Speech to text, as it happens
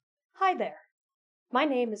Hi there. My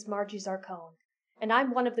name is Margie Zarcone, and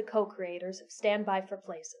I'm one of the co-creators of Stand By for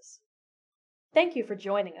Places. Thank you for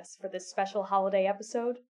joining us for this special holiday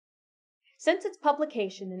episode. Since its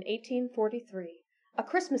publication in 1843, A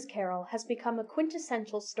Christmas Carol has become a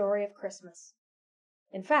quintessential story of Christmas.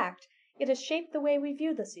 In fact, it has shaped the way we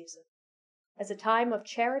view the season, as a time of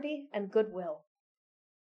charity and goodwill.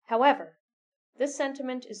 However, this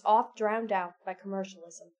sentiment is oft drowned out by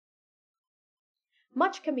commercialism.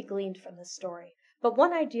 Much can be gleaned from this story, but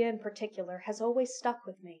one idea in particular has always stuck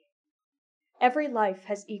with me. Every life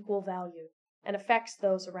has equal value and affects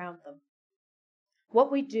those around them. What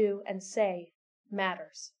we do and say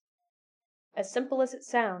matters. As simple as it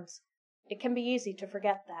sounds, it can be easy to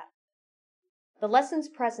forget that. The lessons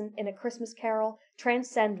present in A Christmas Carol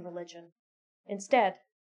transcend religion, instead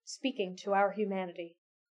speaking to our humanity.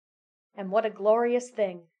 And what a glorious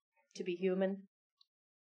thing to be human.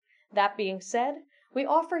 That being said, we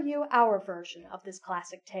offer you our version of this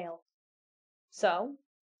classic tale. So,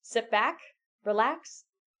 sit back, relax,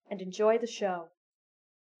 and enjoy the show.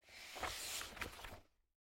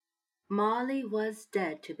 Marley was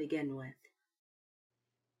dead to begin with.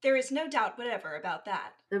 There is no doubt whatever about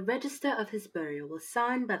that. The register of his burial was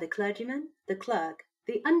signed by the clergyman, the clerk,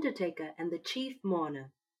 the undertaker, and the chief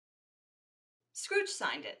mourner. Scrooge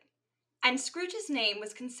signed it, and Scrooge's name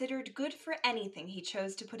was considered good for anything he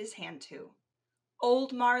chose to put his hand to.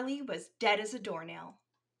 Old Marley was dead as a doornail.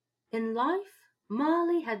 In life,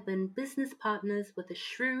 Marley had been business partners with a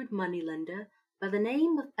shrewd moneylender by the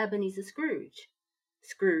name of Ebenezer Scrooge.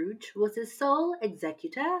 Scrooge was his sole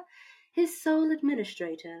executor, his sole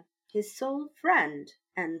administrator, his sole friend,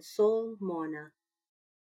 and sole mourner.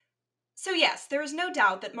 So yes, there is no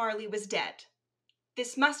doubt that Marley was dead.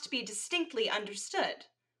 This must be distinctly understood,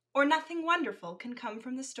 or nothing wonderful can come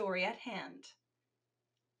from the story at hand.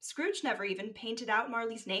 Scrooge never even painted out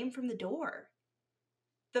Marley's name from the door.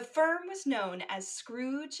 The firm was known as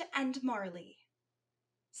Scrooge and Marley.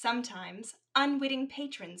 Sometimes unwitting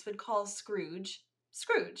patrons would call Scrooge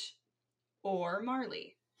Scrooge or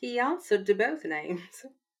Marley. He answered to both names.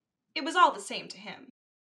 It was all the same to him.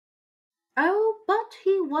 Oh, but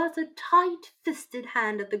he was a tight-fisted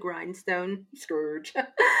hand at the grindstone, Scrooge.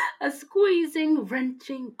 A squeezing,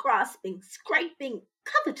 wrenching, grasping, scraping,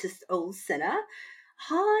 covetous old sinner,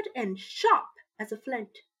 hard and sharp as a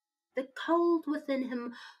flint. The cold within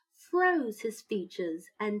him froze his features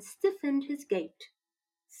and stiffened his gait.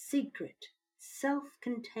 Secret,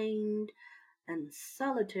 self-contained, and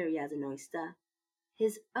solitary as an oyster,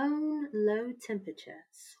 his own low temperature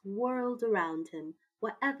swirled around him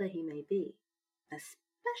wherever he may be,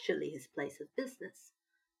 especially his place of business,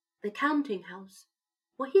 the counting house,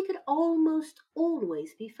 where he could almost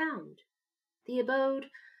always be found. The abode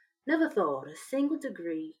never thawed a single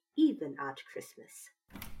degree, even at Christmas.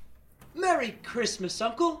 Merry Christmas,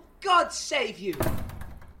 Uncle! God save you!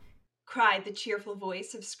 Cried the cheerful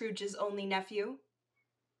voice of Scrooge's only nephew.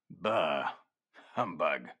 Bah!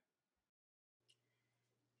 Humbug!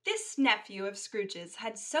 This nephew of Scrooge's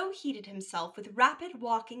had so heated himself with rapid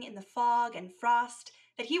walking in the fog and frost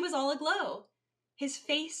that he was all aglow. His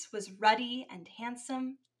face was ruddy and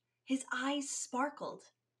handsome, his eyes sparkled,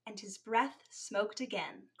 and his breath smoked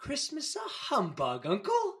again. Christmas a humbug,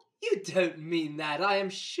 Uncle? You don't mean that, I am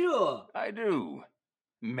sure. I do.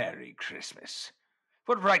 Merry Christmas.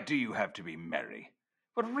 What right do you have to be merry?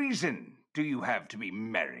 What reason do you have to be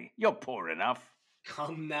merry? You're poor enough.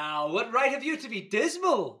 Come now, what right have you to be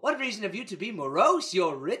dismal? What reason have you to be morose?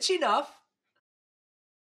 You're rich enough.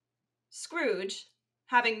 Scrooge,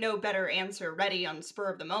 having no better answer ready on the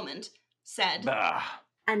spur of the moment, said, Bah!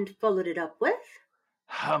 And followed it up with,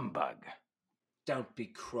 Humbug! Don't be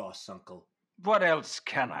cross, Uncle. What else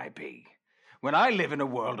can I be? When I live in a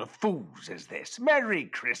world of fools as this, Merry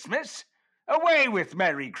Christmas! Away with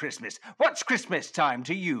Merry Christmas! What's Christmas time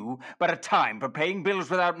to you but a time for paying bills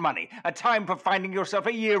without money, a time for finding yourself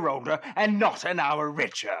a year older and not an hour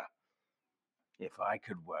richer? If I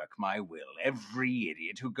could work my will, every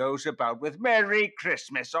idiot who goes about with Merry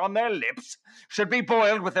Christmas on their lips should be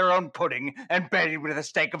boiled with their own pudding and buried with a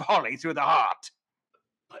stake of holly through the heart.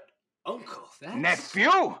 But, Uncle, that's...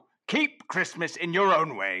 Nephew, keep Christmas in your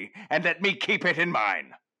own way, and let me keep it in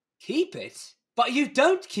mine. Keep it? But you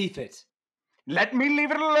don't keep it. Let me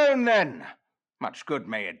leave it alone, then. Much good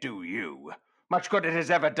may it do you. Much good it has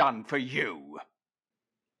ever done for you.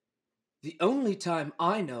 The only time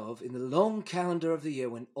I know of in the long calendar of the year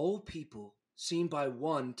when all people seem by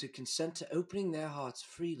one to consent to opening their hearts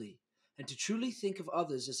freely and to truly think of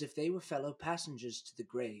others as if they were fellow passengers to the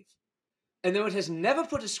grave. And though it has never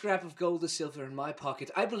put a scrap of gold or silver in my pocket,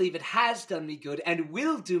 I believe it has done me good and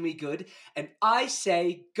will do me good, and I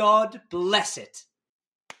say God bless it.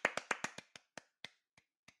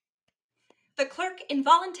 The clerk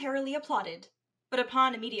involuntarily applauded, but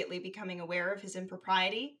upon immediately becoming aware of his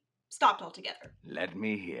impropriety, stopped altogether. Let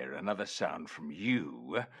me hear another sound from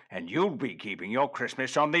you, and you'll be keeping your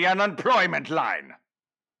Christmas on the unemployment line.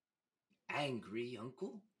 Angry,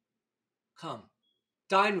 Uncle? Come,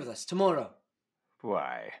 dine with us tomorrow.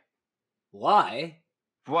 Why? Why?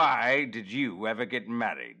 Why did you ever get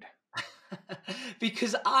married?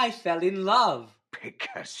 Because I fell in love.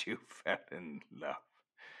 Because you fell in love.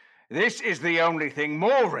 This is the only thing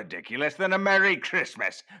more ridiculous than a Merry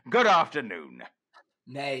Christmas. Good afternoon.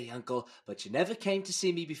 Nay, Uncle, but you never came to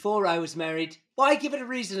see me before I was married. Why give it a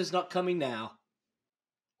reason as not coming now?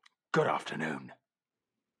 Good afternoon.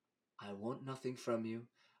 I want nothing from you.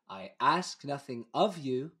 I ask nothing of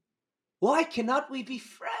you. Why cannot we be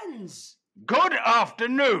friends? Good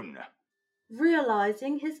afternoon.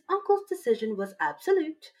 Realizing his uncle's decision was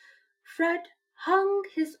absolute, Fred hung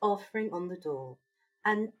his offering on the door,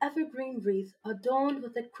 an evergreen wreath adorned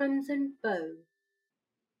with a crimson bow.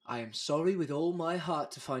 I am sorry with all my heart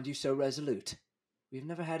to find you so resolute. We've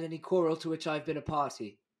never had any quarrel to which I've been a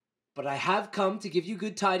party. But I have come to give you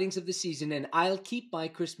good tidings of the season, and I'll keep my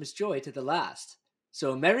Christmas joy to the last.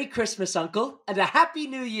 So Merry Christmas, Uncle, and a Happy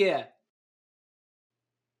New Year!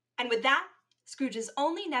 And with that, Scrooge's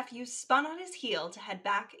only nephew spun on his heel to head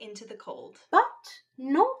back into the cold. But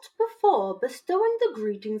not before bestowing the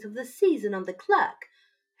greetings of the season on the clerk,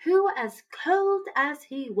 who, as cold as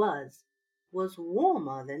he was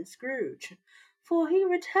warmer than Scrooge, for he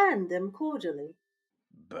returned them cordially.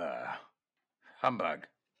 Bah. Humbug.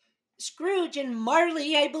 Scrooge and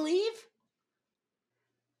Marley, I believe?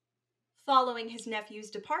 Following his nephew's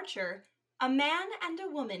departure, a man and a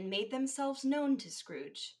woman made themselves known to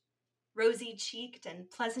Scrooge. Rosy-cheeked and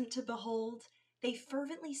pleasant to behold, they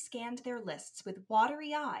fervently scanned their lists with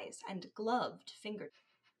watery eyes and gloved fingers.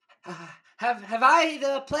 Have I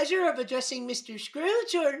the pleasure of addressing Mr.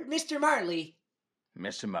 Scrooge or Mr. Marley?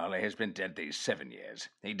 Mr. Marley has been dead these 7 years.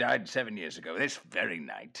 He died 7 years ago, this very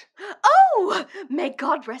night. Oh, may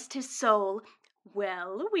God rest his soul.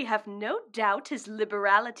 Well, we have no doubt his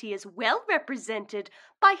liberality is well represented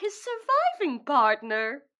by his surviving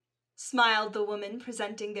partner, Smiled the woman,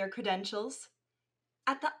 presenting their credentials.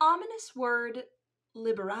 At the ominous word,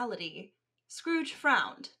 liberality, Scrooge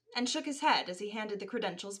frowned and shook his head as he handed the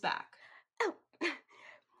credentials back. Oh,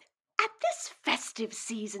 at this festive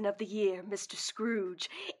season of the year, Mr. Scrooge,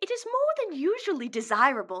 it is more than usually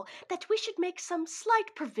desirable that we should make some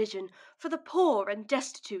slight provision for the poor and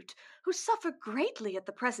destitute, who suffer greatly at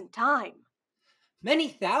the present time. Many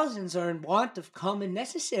thousands are in want of common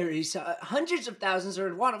necessaries. Hundreds of thousands are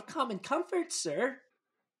in want of common comforts, sir.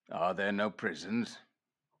 Are there no prisons?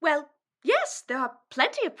 Well, yes, there are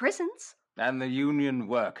plenty of prisons. And the union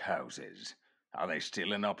workhouses? Are they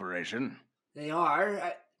still in operation? They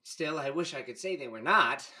are. Still, I wish I could say they were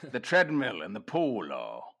not. The treadmill and the poor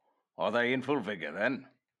law? Are they in full vigor then?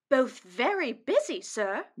 Both very busy,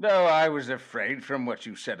 sir. Though I was afraid from what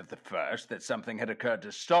you said at the first that something had occurred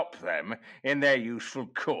to stop them in their useful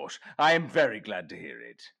course. I am very glad to hear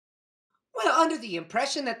it. Well, under the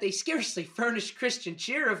impression that they scarcely furnish Christian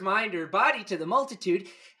cheer of mind or body to the multitude,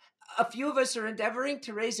 a few of us are endeavoring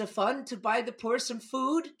to raise a fund to buy the poor some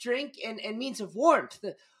food, drink, and means of warmth.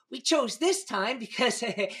 We chose this time because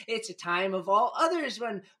it's a time of all others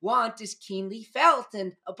when want is keenly felt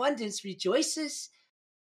and abundance rejoices.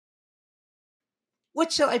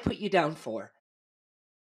 What shall I put you down for?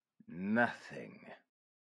 Nothing.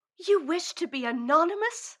 You wish to be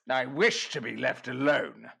anonymous? I wish to be left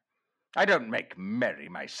alone. I don't make merry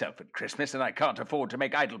myself at Christmas, and I can't afford to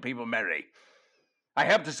make idle people merry. I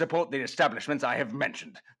help to support the establishments I have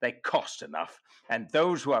mentioned. They cost enough, and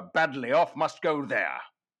those who are badly off must go there.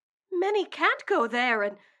 Many can't go there,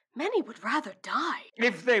 and many would rather die.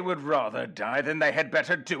 If they would rather die, then they had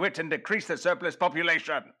better do it and decrease the surplus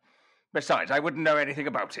population. Besides, I wouldn't know anything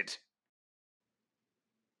about it.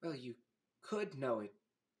 Well, you could know it,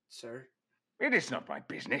 sir. It is not my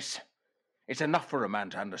business. It's enough for a man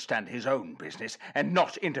to understand his own business and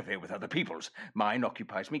not interfere with other people's. Mine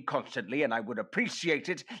occupies me constantly, and I would appreciate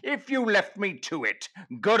it if you left me to it.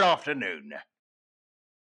 Good afternoon.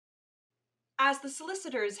 As the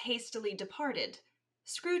solicitors hastily departed,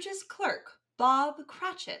 Scrooge's clerk, Bob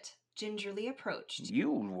Cratchit, gingerly approached.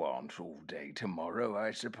 You'll want all day tomorrow,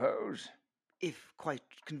 I suppose. If quite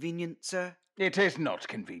convenient, sir. It is not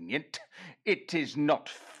convenient. It is not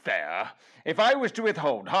fair. If I was to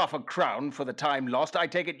withhold 1/2 crown for the time lost, I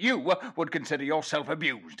take it you would consider yourself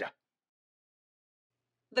abused.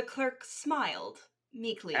 The clerk smiled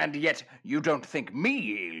meekly. And yet you don't think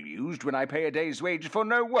me ill-used when I pay a day's wage for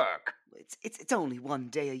no work. It's only 1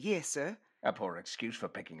 day a year, sir. A poor excuse for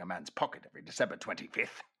picking a man's pocket every December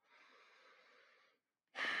 25th.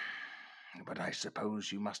 But I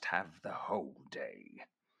suppose you must have the whole day.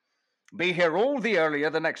 Be here all the earlier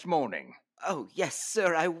the next morning. Oh, yes,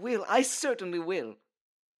 sir, I will. I certainly will.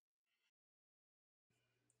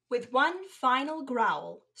 With one final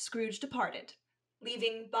growl, Scrooge departed,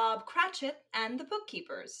 leaving Bob Cratchit and the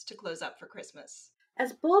bookkeepers to close up for Christmas.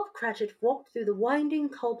 As Bob Cratchit walked through the winding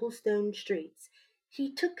cobblestone streets,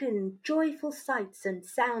 he took in joyful sights and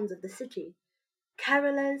sounds of the city.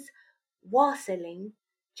 Carolers, wassailing,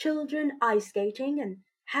 children ice skating, and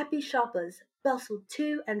happy shoppers bustled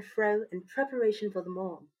to and fro in preparation for the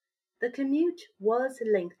morn. The commute was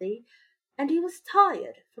lengthy, and he was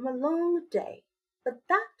tired from a long day, but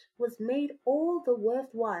that was made all the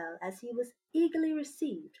worthwhile as he was eagerly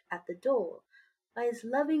received at the door by his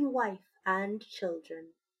loving wife and children.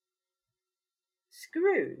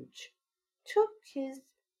 Scrooge took his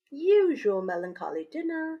usual melancholy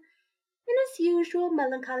dinner in his usual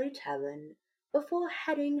melancholy tavern before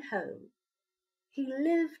heading home. He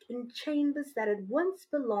lived in chambers that had once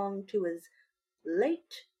belonged to his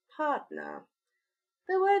late partner.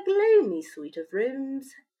 They were a gloomy suite of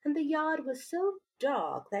rooms, and the yard was so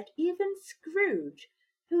dark that even Scrooge,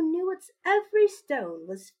 who knew its every stone,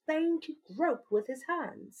 was fain to grope with his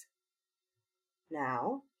hands.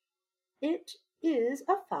 Now, it is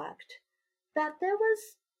a fact that there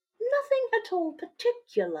was nothing at all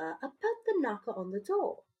particular about the knocker on the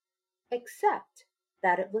door, except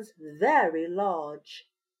that it was very large.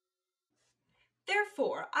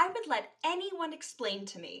 Therefore, I would let anyone explain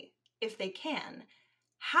to me, if they can,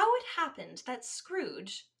 how it happened that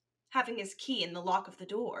Scrooge, having his key in the lock of the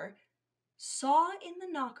door, saw in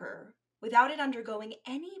the knocker, without it undergoing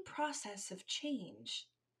any process of change,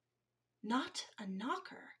 not a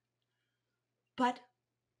knocker, but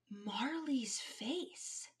Marley's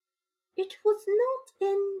face. It was not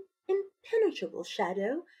in impenetrable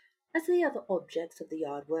shadow, as the other objects of the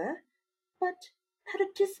yard were, but had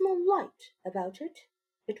a dismal light about it.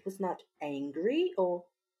 It was not angry or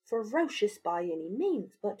ferocious by any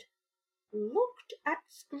means, but looked at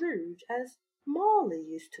Scrooge as Marley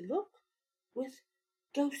used to look, with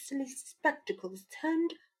ghostly spectacles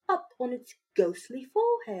turned up on its ghostly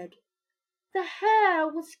forehead. The hair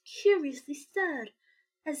was curiously stirred,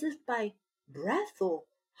 as if by breath or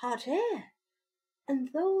hot air, and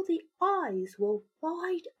though the eyes were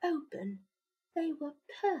wide open, they were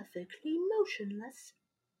perfectly motionless.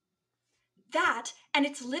 That and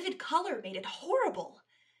its livid color made it horrible,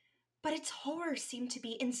 but its horror seemed to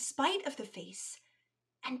be in spite of the face,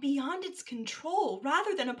 and beyond its control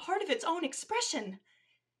rather than a part of its own expression.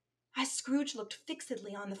 As Scrooge looked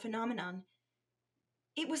fixedly on the phenomenon,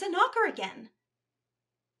 it was a knocker again.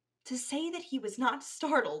 To say that he was not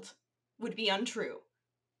startled would be untrue.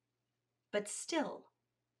 But still,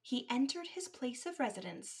 he entered his place of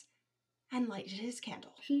residence and lighted his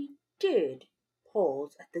candle. He did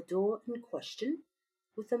pause at the door in question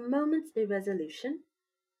with a moment's irresolution,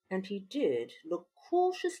 and he did look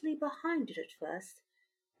cautiously behind it at first,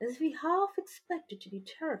 as if he half expected to be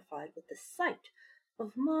terrified with the sight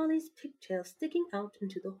of Marley's pigtail sticking out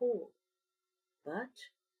into the hall. But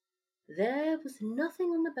there was nothing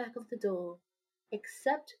on the back of the door,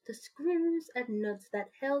 except the screws and nuts that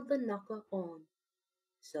held the knocker on.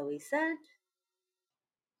 So he said,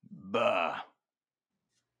 Bah!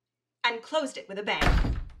 And closed it with a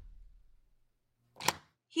bang.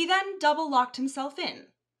 He then double-locked himself in,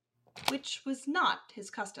 which was not his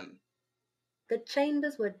custom. The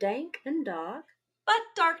chambers were dank and dark.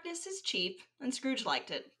 But darkness is cheap, and Scrooge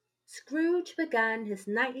liked it. Scrooge began his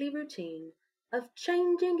nightly routine of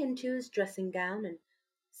changing into his dressing gown and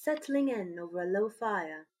settling in over a low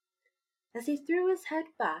fire. As he threw his head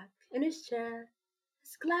back in his chair,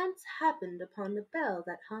 his glance happened upon the bell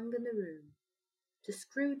that hung in the room. To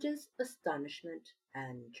Scrooge's astonishment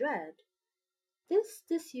and dread, this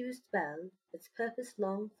disused bell, its purpose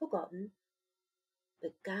long forgotten,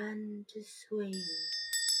 began to swing.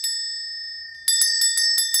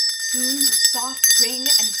 Soon the soft ring and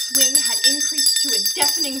swing had increased to a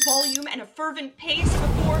deafening volume and a fervent pace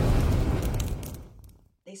before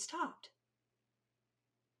they stopped.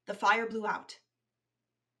 The fire blew out.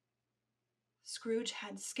 Scrooge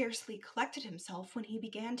had scarcely collected himself when he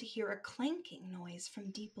began to hear a clanking noise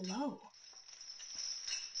from deep below,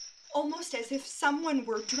 almost as if someone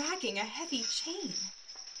were dragging a heavy chain.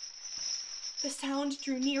 The sound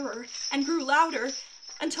drew nearer and grew louder,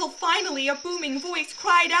 until finally a booming voice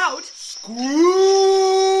cried out, Scrooge!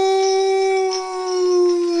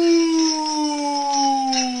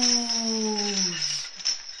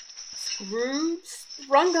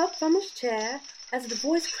 sprung up from his chair as the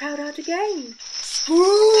voice cried out again. Scrooge!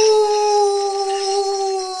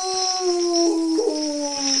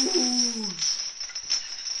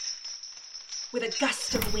 With a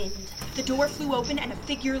gust of wind, the door flew open and a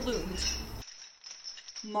figure loomed.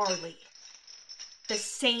 Marley. The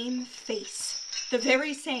same face, the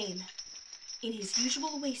very same, in his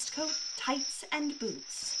usual waistcoat, tights, and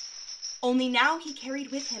boots. Only now he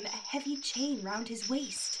carried with him a heavy chain round his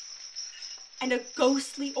waist, and a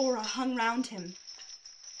ghostly aura hung round him.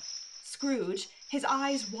 Scrooge, his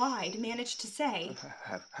eyes wide, managed to say,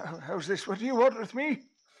 How's this? What do you want with me?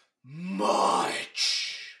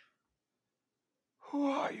 Much! Who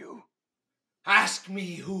are you? Ask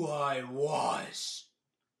me who I was.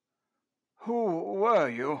 Who were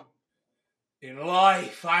you? In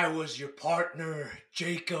life, I was your partner,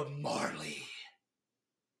 Jacob Marley.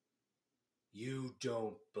 You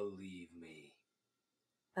don't believe me,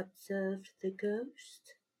 Observed the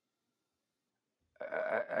ghost.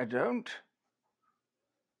 I don't.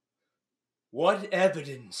 What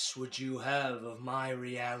evidence would you have of my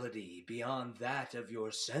reality beyond that of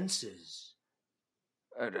your senses?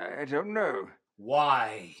 I don't know.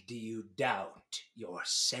 Why do you doubt your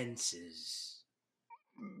senses?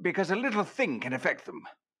 Because a little thing can affect them.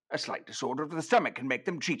 A slight disorder of the stomach can make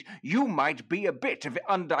them cheat. You might be a bit of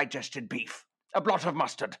undigested beef, a blot of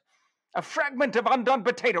mustard, a fragment of undone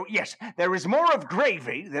potato. Yes, there is more of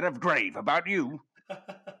gravy than of grave about you.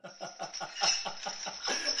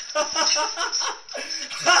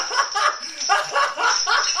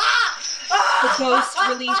 The ghost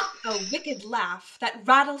released a wicked laugh that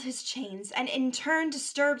rattled his chains and in turn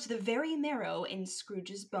disturbed the very marrow in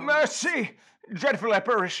Scrooge's bones. Mercy! Dreadful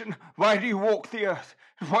apparition, why do you walk the earth?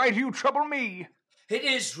 Why do you trouble me? It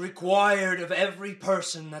is required of every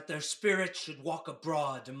person that their spirit should walk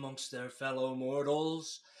abroad amongst their fellow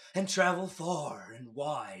mortals, and travel far and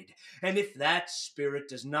wide. And if that spirit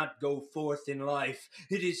does not go forth in life,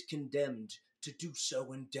 it is condemned to do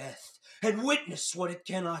so in death, and witness what it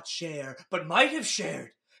cannot share, but might have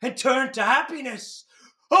shared, and turn to happiness.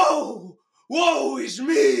 Oh, woe is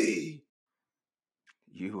me!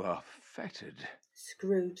 You are fettered.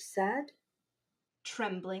 Scrooge said.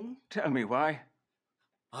 Trembling. Tell me why.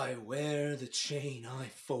 I wear the chain I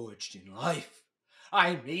forged in life.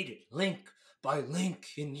 I made it link by link,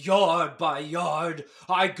 in yard by yard.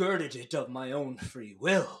 I girded it of my own free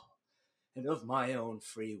will, and of my own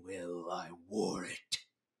free will I wore it.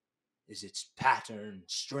 Is its pattern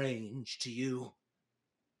strange to you?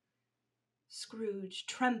 Scrooge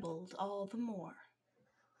trembled all the more.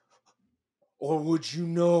 Or would you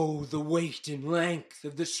know the weight and length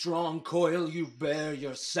of the strong coil you bear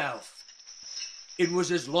yourself? It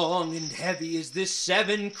was as long and heavy as this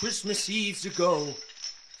 7 Christmas Eves ago.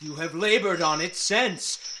 You have labored on it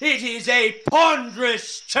since. It is a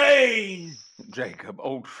ponderous chain! Jacob,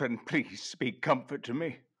 old friend, please speak comfort to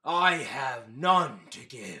me. I have none to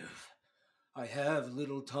give. I have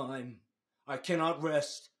little time. I cannot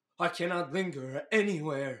rest. I cannot linger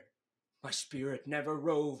anywhere. My spirit never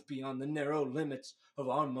rove beyond the narrow limits of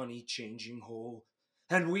our money-changing hole,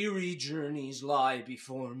 and weary journeys lie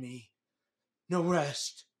before me. No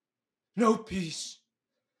rest, no peace,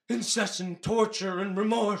 incessant torture and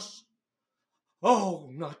remorse.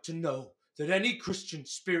 Oh, not to know that any Christian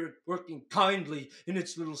spirit working kindly in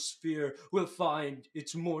its little sphere will find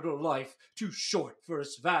its mortal life too short for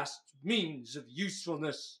its vast means of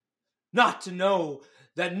usefulness. Not to know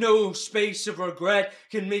that no space of regret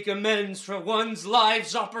can make amends for one's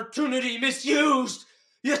life's opportunity misused.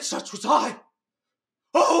 Yet such was I.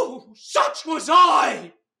 Oh, such was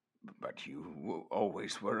I! But you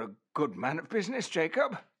always were a good man of business,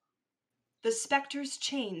 Jacob. The spectre's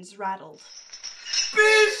chains rattled.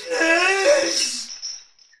 Business!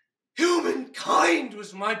 Humankind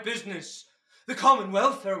was my business. The common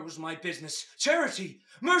welfare was my business. Charity,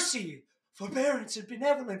 mercy, forbearance, and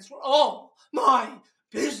benevolence were all my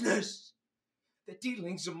business. The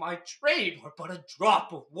dealings of my trade were but a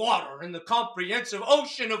drop of water in the comprehensive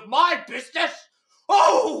ocean of my business.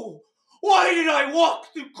 Oh, why did I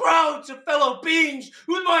walk through crowds of fellow beings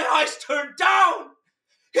with my eyes turned down?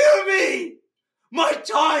 Hear me! My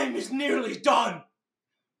time is nearly done.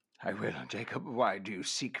 I will, Jacob. Why do you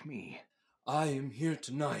seek me? I am here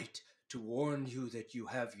tonight to warn you that you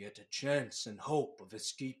have yet a chance and hope of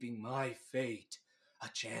escaping my fate, a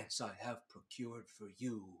chance I have procured for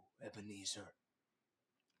you, Ebenezer.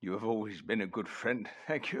 You have always been a good friend.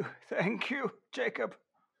 Thank you, Jacob.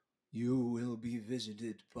 You will be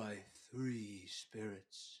visited by 3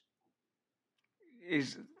 spirits.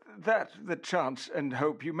 Is that the chance and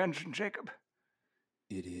hope you mentioned, Jacob?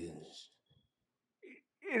 It is.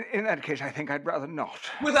 In that case, I think I'd rather not.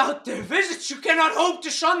 Without their visits, you cannot hope to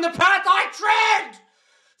shun the path I tread.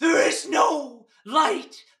 There is no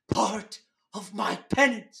light part of my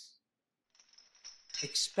penance.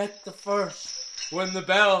 Expect the first when the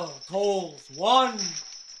bell tolls 1.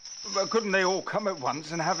 But couldn't they all come at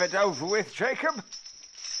once and have it over with, Jacob?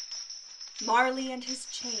 Marley and his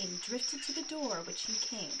chain drifted to the door which he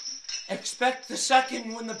came. Expect the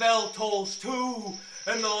second when the bell tolls 2,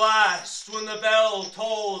 and the last when the bell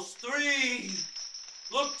tolls 3.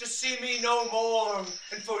 Look to see me no more,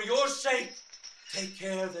 and for your sake, take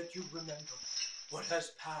care that you remember what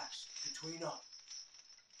has passed between us.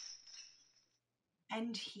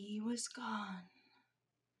 And he was gone.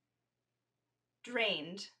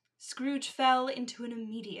 Drained, Scrooge fell into an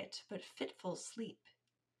immediate but fitful sleep.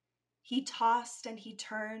 He tossed and he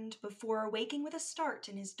turned before awaking with a start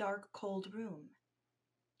in his dark, cold room.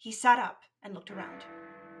 He sat up and looked around.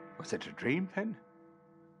 Was it a dream, then?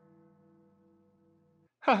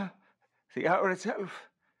 Ha! The hour itself.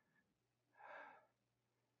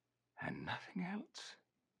 And nothing else.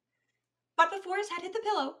 But before his head hit the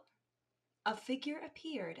pillow, a figure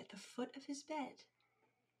appeared at the foot of his bed.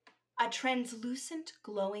 A translucent,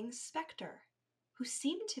 glowing spectre, who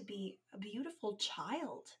seemed to be a beautiful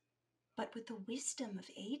child, but with the wisdom of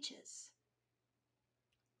ages.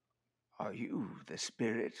 Are you the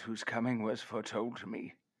spirit whose coming was foretold to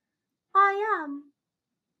me? I am.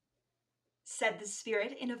 Said the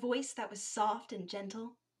spirit in a voice that was soft and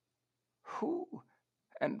gentle. Who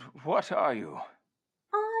and what are you?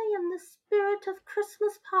 I am the spirit of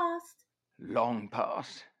Christmas past. Long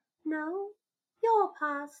past? No, your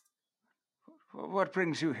past. What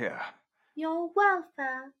brings you here? Your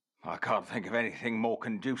welfare. I can't think of anything more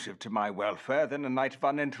conducive to my welfare than a night of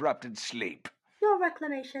uninterrupted sleep. Your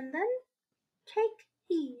reclamation, then. Take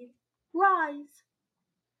heed. Rise.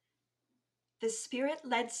 The spirit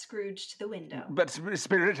led Scrooge to the window. But,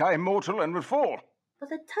 spirit, I am mortal and would fall.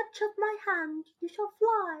 With a touch of my hand, you shall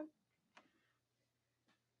fly.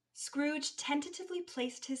 Scrooge tentatively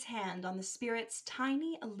placed his hand on the spirit's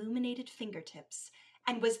tiny illuminated fingertips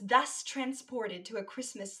and was thus transported to a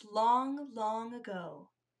Christmas long, long ago.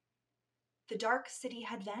 The dark city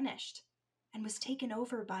had vanished and was taken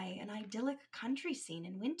over by an idyllic country scene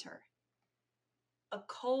in winter. A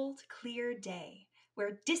cold, clear day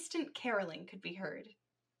where distant caroling could be heard.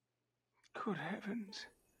 Good heavens.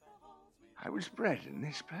 I was bred in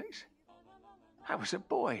this place. I was a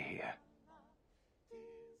boy here.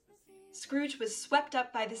 Scrooge was swept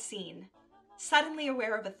up by the scene, suddenly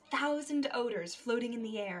aware of 1,000 odors floating in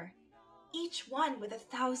the air, each one with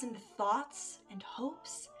 1,000 thoughts and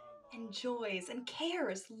hopes and joys and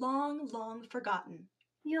cares long, long forgotten.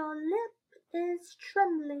 Your lip is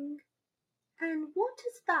trembling. And what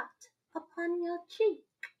is that upon your cheek?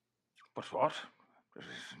 But what? It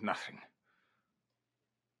is nothing.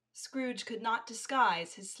 Scrooge could not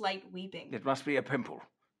disguise his slight weeping. It must be a pimple.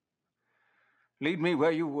 Lead me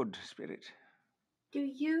where you would, spirit. Do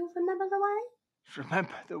you remember the way?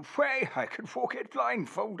 Remember the way? I could walk it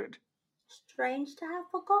blindfolded. Strange to have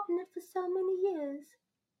forgotten it for so many years.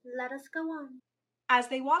 Let us go on. As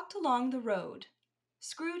they walked along the road,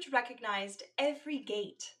 Scrooge recognized every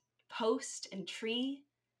gate, post, and tree.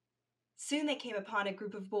 Soon they came upon a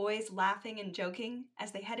group of boys laughing and joking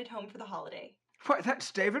as they headed home for the holiday. Why,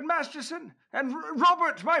 that's David Masterson and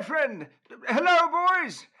Robert, my friend. Hello,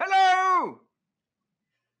 boys. Hello!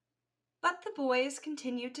 But the boys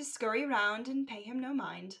continued to scurry round and pay him no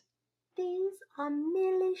mind. These are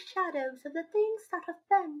merely shadows of the things that have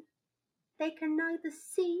been. They can neither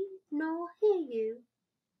see nor hear you.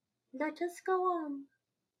 Let us go on.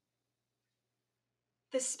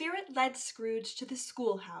 The spirit led Scrooge to the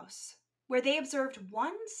schoolhouse, where they observed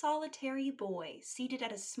one solitary boy seated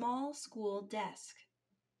at a small school desk.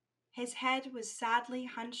 His head was sadly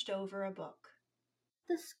hunched over a book.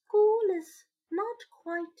 The school is not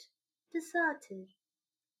quite deserted.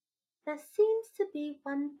 There seems to be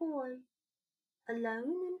one boy,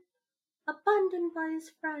 alone and abandoned by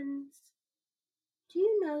his friends. Do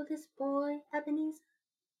you know this boy, Ebenezer?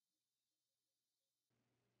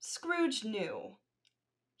 Scrooge knew.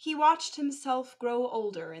 He watched himself grow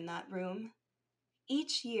older in that room,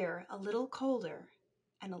 each year a little colder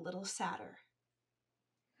and a little sadder.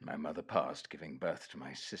 My mother passed, giving birth to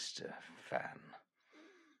my sister, Fan.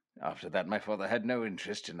 After that, my father had no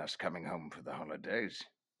interest in us coming home for the holidays.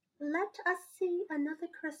 Let us see another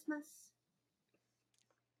Christmas.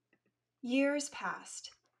 Years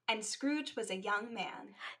passed, and Scrooge was a young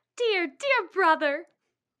man. Dear, dear brother!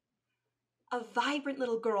 A vibrant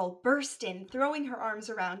little girl burst in, throwing her arms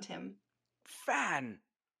around him. Fan!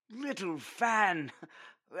 Little Fan!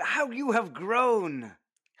 How you have grown!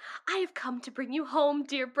 I have come to bring you home,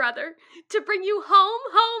 dear brother, to bring you home,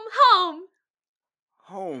 home, home.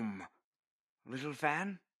 Home, little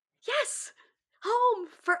Van? Yes, home,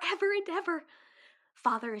 forever and ever.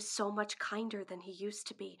 Father is so much kinder than he used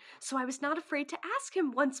to be, so I was not afraid to ask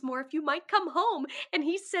him once more if you might come home, and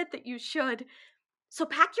he said that you should. So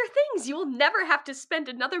pack your things. You will never have to spend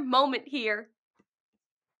another moment here.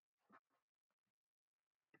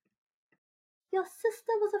 Your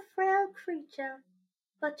sister was a frail creature,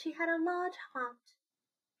 but she had a large heart.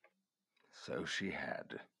 So she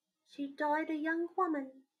had. She died a young woman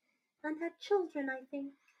and had children, I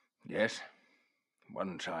think. Yes,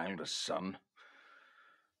 one child, a son.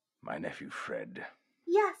 My nephew Fred.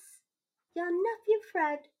 Yes, your nephew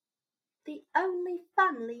Fred, the only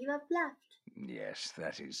family you have left. Yes,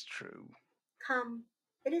 that is true. Come,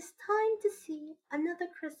 it is time to see another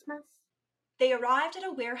Christmas. They arrived at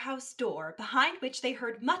a warehouse door, behind which they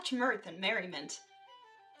heard much mirth and merriment.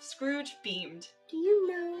 Scrooge beamed. Do you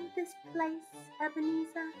know this place,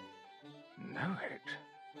 Ebenezer? Know it?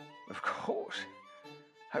 Of course.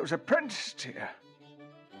 I was apprenticed here.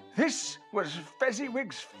 This was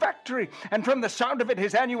Fezziwig's factory, and from the sound of it,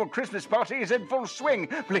 his annual Christmas party is in full swing.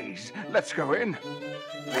 Please, let's go in.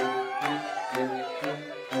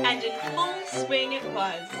 And in full swing it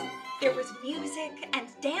was. There was music and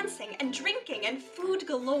dancing and drinking and food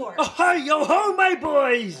galore. Oh, hi, yo ho, my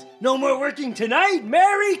boys! No more working tonight.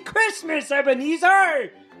 Merry Christmas,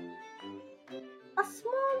 Ebenezer! A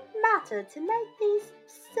small matter to make these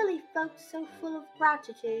silly folks so full of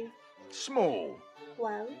gratitude. Small.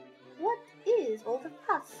 Well, what is all the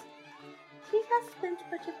fuss? He has spent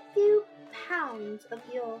but a few pounds of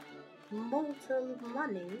your mortal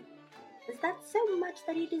money. Is that so much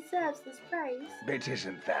that he deserves this praise? It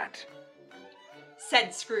isn't that.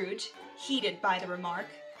 Said Scrooge, heated by the remark.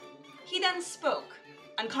 He then spoke,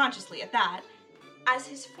 unconsciously at that, as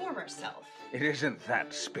his former self. It isn't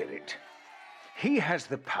that, Spirit. He has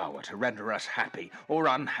the power to render us happy or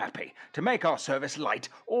unhappy, to make our service light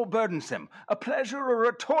or burdensome, a pleasure or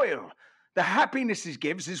a toil. The happiness he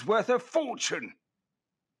gives is worth a fortune.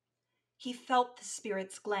 He felt the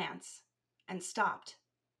Spirit's glance, and stopped.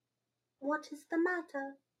 What is the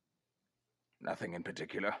matter? Nothing in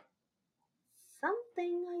particular.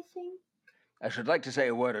 Something, I think. I should like to say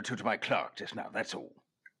a word or two to my clerk just now, that's all.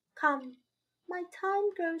 Come, my time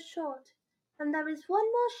grows short, and there is one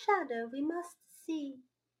more shadow we must see.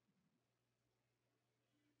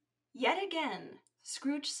 Yet again,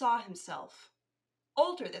 Scrooge saw himself,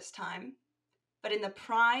 older this time, but in the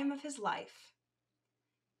prime of his life.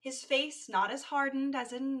 His face not as hardened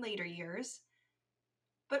as in later years,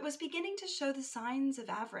 but was beginning to show the signs of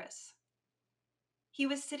avarice. He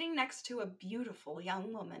was sitting next to a beautiful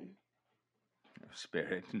young woman.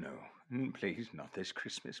 Spirit, no. Please, not this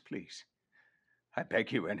Christmas, please. I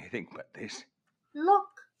beg you anything but this. Look!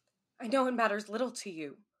 I know it matters little to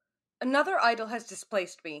you. Another idol has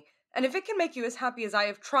displaced me, and if it can make you as happy as I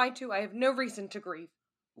have tried to, I have no reason to grieve.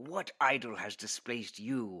 What idol has displaced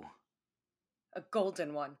you? A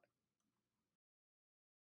golden one.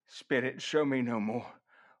 Spirit, show me no more.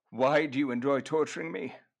 Why do you enjoy torturing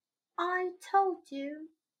me? I told you,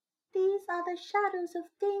 these are the shadows of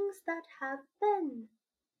things that have been.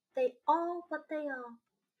 They are what they are.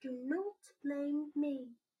 Do not blame me.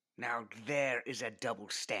 Now there is a double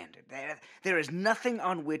standard. There is nothing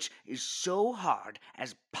on which is so hard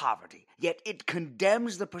as poverty, yet it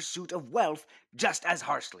condemns the pursuit of wealth just as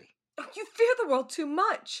harshly. Oh, you fear the world too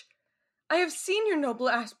much. I have seen your noble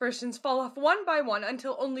aspirations fall off one by one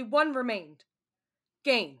until only one remained.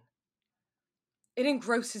 Gain. It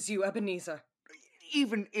engrosses you, Ebenezer.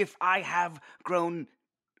 Even if I have grown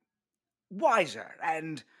wiser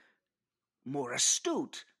and more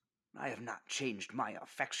astute, I have not changed my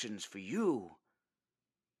affections for you.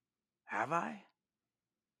 Have I?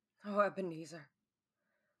 Oh, Ebenezer.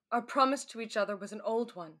 Our promise to each other was an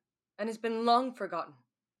old one, and has been long forgotten.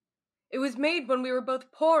 It was made when we were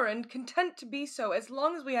both poor and content to be so as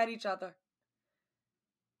long as we had each other.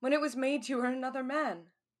 When it was made, you were another man.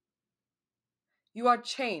 You are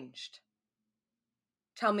changed.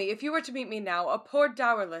 Tell me, if you were to meet me now, a poor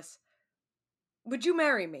dowerless, would you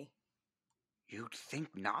marry me? You'd think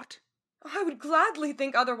not? I would gladly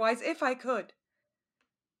think otherwise if I could.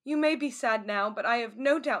 You may be sad now, but I have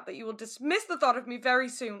no doubt that you will dismiss the thought of me very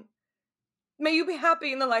soon. May you be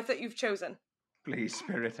happy in the life that you've chosen. Please,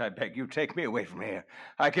 Spirit, I beg you, take me away from here.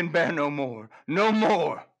 I can bear no more. No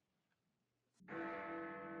more!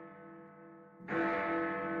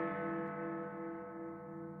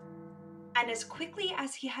 And as quickly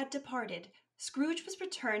as he had departed, Scrooge was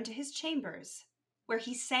returned to his chambers, where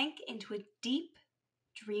he sank into a deep,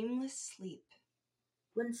 dreamless sleep.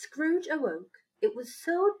 When Scrooge awoke, it was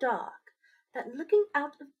so dark that looking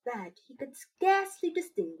out of bed he could scarcely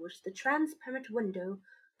distinguish the transparent window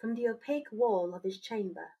from the opaque wall of his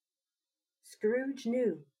chamber. Scrooge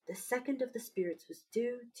knew the second of the spirits was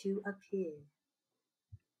due to appear.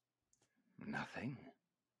 Nothing.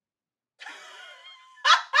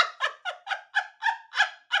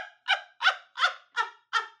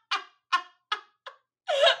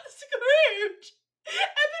 Scrooge!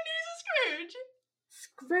 Ebenezer Scrooge!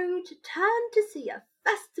 Scrooge turned to see a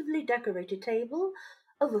festively decorated table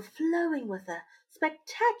overflowing with a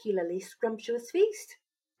spectacularly scrumptious feast.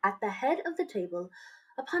 At the head of the table,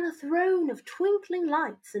 upon a throne of twinkling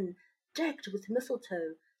lights and decked with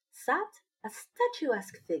mistletoe, sat a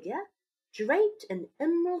statuesque figure, draped in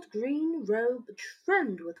emerald green robe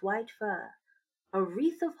trimmed with white fur. A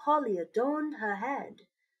wreath of holly adorned her head.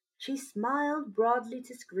 She smiled broadly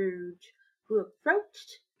to Scrooge, who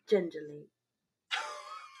approached gingerly.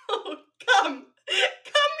 Oh, come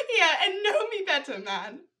here and know me better,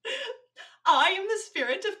 man. I am the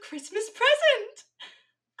spirit of Christmas present.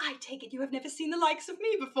 I take it you have never seen the likes of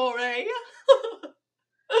me before, eh?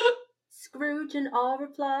 Scrooge in awe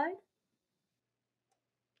replied.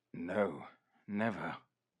 No, never.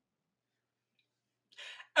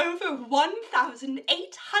 Over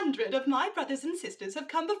 1,800 of my brothers and sisters have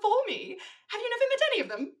come before me. Have you never met any of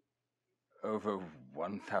them? Over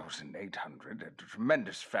 1,800. A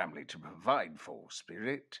tremendous family to provide for,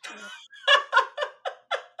 Spirit.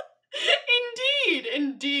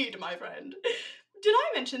 Indeed, my friend. Did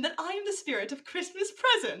I mention that I am the spirit of Christmas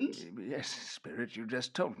present? Yes, Spirit, you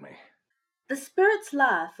just told me. The spirit's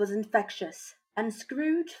laugh was infectious, and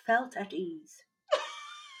Scrooge felt at ease.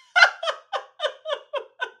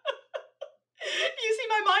 You see,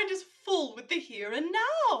 my mind is full with the here and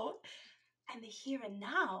now. And the here and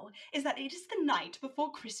now is that it is the night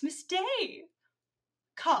before Christmas Day.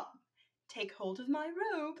 Come, take hold of my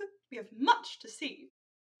robe. We have much to see.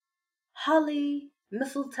 Holly,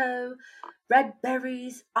 mistletoe, red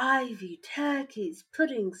berries, ivy, turkeys,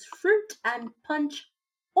 puddings, fruit, and punch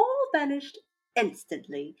all vanished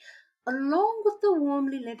instantly, along with the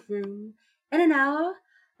warmly lit room, in an hour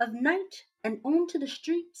of night and onto the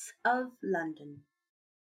streets of London.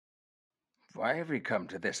 Why have we come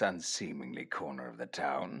to this unseemly corner of the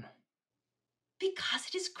town? Because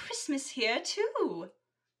it is Christmas here, too.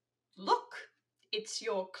 Look, it's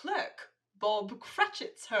your clerk, Bob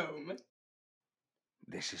Cratchit's home.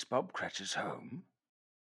 This is Bob Cratchit's home?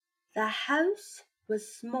 The house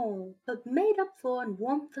was small, but made up for in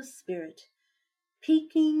warmth of spirit.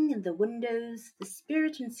 Peeking in the windows, the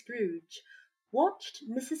spirit and Scrooge watched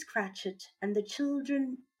Mrs. Cratchit and the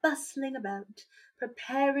children bustling about,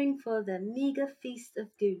 preparing for their meagre feast of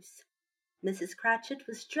goose. Mrs. Cratchit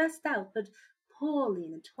was dressed out, but poorly,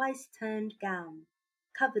 in a twice-turned gown,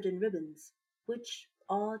 covered in ribbons, which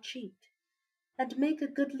are cheap, and make a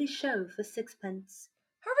goodly show for sixpence.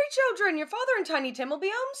 Hurry, children! Your father and Tiny Tim will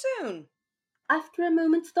be home soon. After a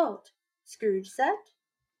moment's thought, Scrooge said,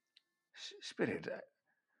 Spirit,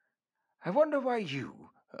 I wonder why you,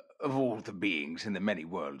 of all the beings in the many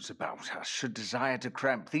worlds about us, should desire to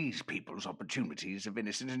cramp these people's opportunities of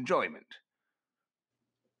innocent enjoyment.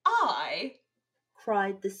 I?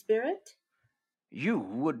 cried the spirit. You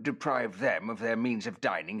would deprive them of their means of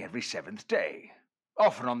dining every 7th day,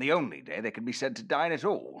 often on the only day they can be said to dine at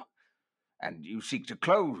all. And you seek to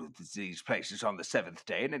clothe these places on the 7th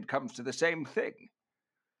day, and it comes to the same thing.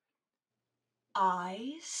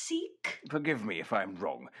 I seek? Forgive me if I'm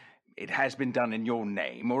wrong. It has been done in your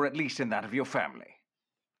name, or at least in that of your family.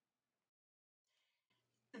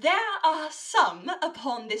 There are some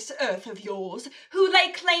upon this earth of yours who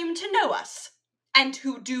lay claim to know us, and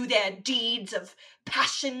who do their deeds of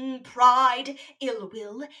passion, pride, ill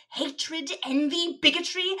will, hatred, envy,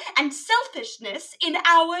 bigotry, and selfishness in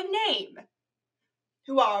our name,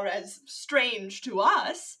 who are as strange to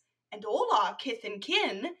us, and all our kith and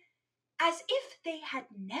kin, as if they had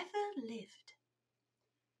never lived.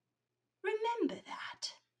 Remember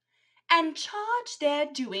that, and charge their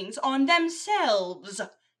doings on themselves,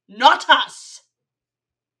 not us.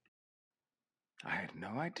 I had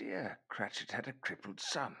no idea Cratchit had a crippled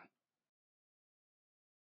son.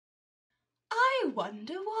 I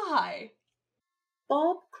wonder why.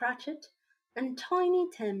 Bob Cratchit and Tiny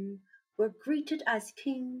Tim were greeted as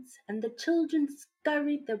kings, and the children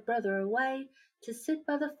scurried their brother away to sit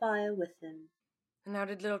by the fire with him. And how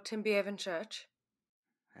did little Tim behave in church?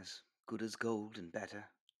 As good as gold and better.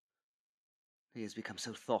 He has become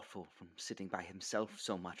so thoughtful from sitting by himself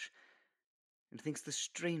so much, and thinks the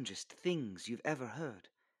strangest things you've ever heard.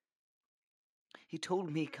 He told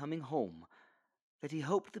me coming home that he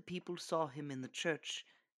hoped the people saw him in the church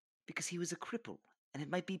because he was a cripple, and it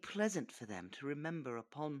might be pleasant for them to remember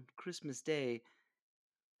upon Christmas Day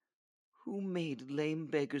who made lame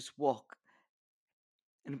beggars walk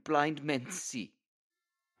and blind men see.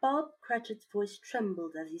 Bob Cratchit's voice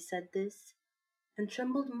trembled as he said this, and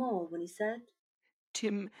trembled more when he said,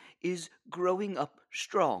 Tim is growing up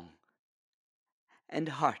strong and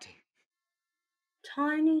hearty.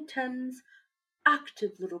 Tiny Tim's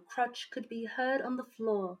active little crutch could be heard on the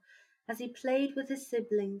floor as he played with his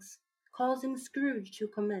siblings, causing Scrooge to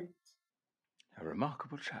comment. A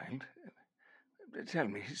remarkable child. Tell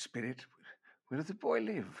me, Spirit, where does the boy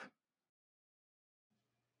live?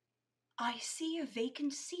 I see a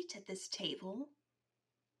vacant seat at this table,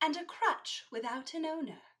 and a crutch without an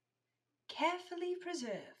owner, carefully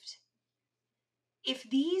preserved. If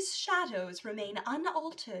these shadows remain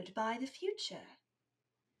unaltered by the future,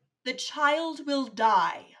 the child will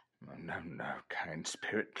die. Oh, no, kind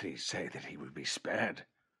spirit, please say that he will be spared.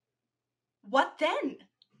 What then?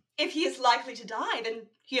 If he is likely to die, then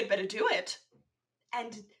he had better do it.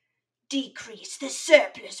 And decrease the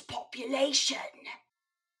surplus population.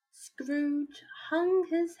 Scrooge hung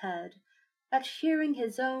his head at hearing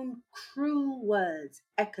his own cruel words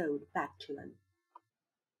echoed back to him.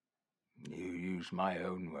 You use my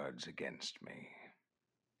own words against me.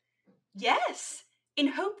 Yes, in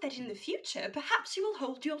hope that in the future perhaps you will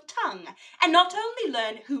hold your tongue, and not only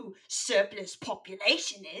learn who surplus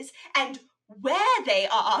population is, and where they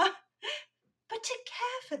are, but to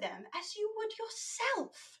care for them as you would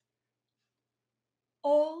yourself.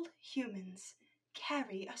 All humans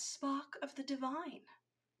carry a spark of the divine,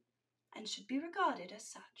 and should be regarded as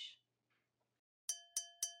such.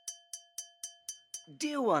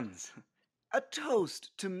 Dear ones, a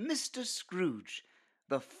toast to Mr. Scrooge,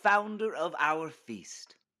 the founder of our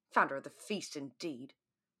feast. Founder of the feast, indeed.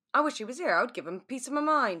 I wish he was here. I would give him a piece of my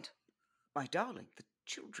mind. My darling, the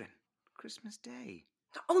children, Christmas Day.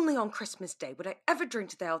 Not only on Christmas Day would I ever drink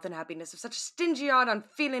to the health and happiness of such a stingy-eyed,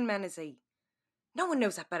 unfeeling man as he. No one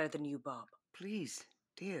knows that better than you, Bob. Please,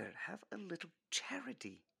 dear, have a little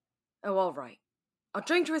charity. Oh, all right. I'll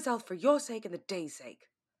drink to his health for your sake and the day's sake.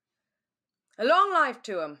 A long life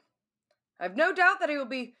to him. I've no doubt that he will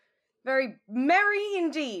be very merry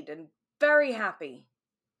indeed and very happy.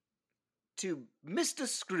 To Mr.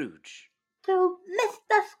 Scrooge. To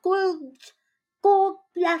Mr. Scrooge, God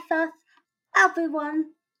bless us, everyone.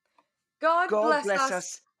 God bless us,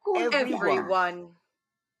 us, everyone. everyone.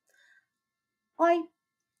 I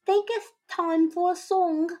think it's time for a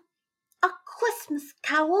song. A Christmas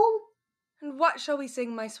carol. And what shall we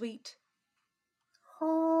sing, my sweet?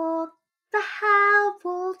 Hark the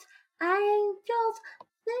herald angels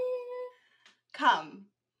sing. Come,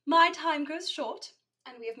 my time grows short,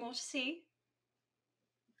 and we have more to see.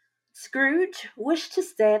 Scrooge wished to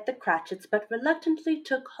stay at the Cratchits, but reluctantly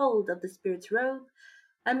took hold of the spirit's robe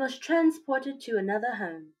and was transported to another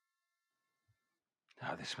home.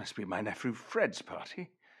 Now, this must be my nephew Fred's party.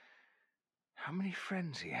 How many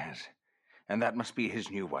friends he has. And that must be his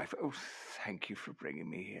new wife. Oh, thank you for bringing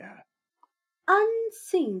me here.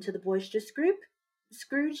 Unseen to the boisterous group,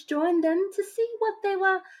 Scrooge joined them to see what they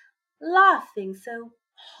were laughing so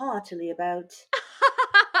heartily about.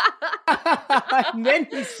 And then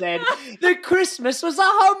he said that Christmas was a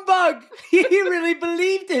humbug. He really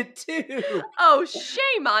believed it too. Oh,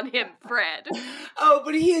 shame on him, Fred. Oh,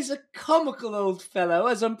 but he is a comical old fellow,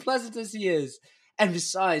 as unpleasant as he is. And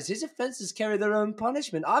besides, his offences carry their own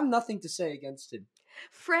punishment. I'm nothing to say against him.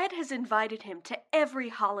 Fred has invited him to every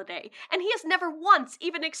holiday, and he has never once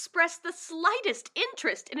even expressed the slightest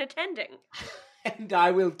interest in attending. And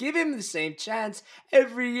I will give him the same chance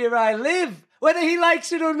every year I live, whether he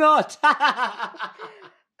likes it or not.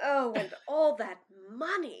 Oh, and all that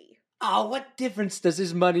money. Oh, what difference does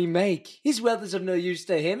his money make? His wealth is of no use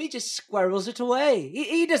to him. He just squirrels it away.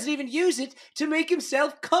 He doesn't even use it to make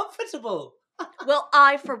himself comfortable. Well,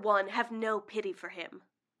 I, for one, have no pity for him.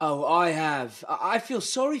 Oh, I have. I feel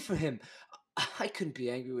sorry for him. I couldn't be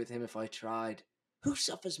angry with him if I tried. Who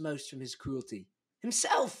suffers most from his cruelty?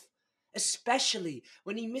 Himself. Especially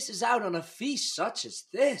when he misses out on a feast such as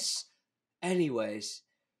this. Anyways,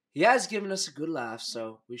 he has given us a good laugh,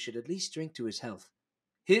 so we should at least drink to his health.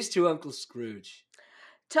 Here's to Uncle Scrooge.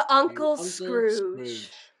 To Uncle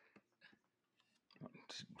Scrooge.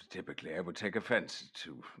 Typically, I would take offense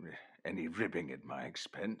to any ribbing at my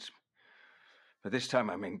expense. But this time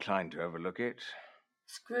I'm inclined to overlook it.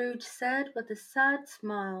 Scrooge said with a sad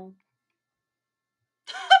smile.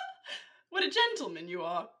 What a gentleman you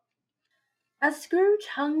are. As Scrooge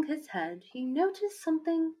hung his head, he noticed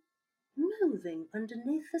something moving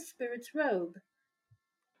underneath the spirit's robe.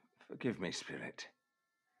 Forgive me, Spirit,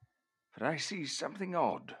 but I see something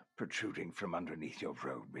odd protruding from underneath your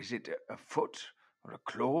robe. Is it a foot or a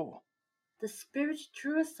claw? The spirit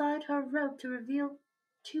drew aside her robe to reveal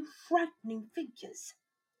two frightening figures.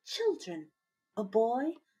 Children, a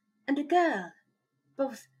boy and a girl,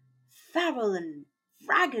 both feral and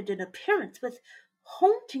ragged in appearance, with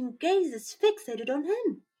haunting gazes fixated on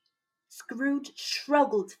him. Scrooge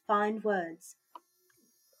struggled to find words.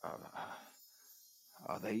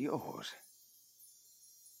 Are they yours?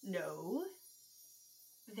 No,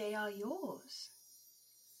 they are yours.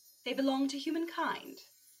 They belong to humankind.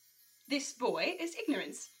 This boy is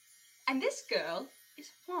ignorance, and this girl is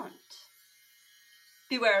want.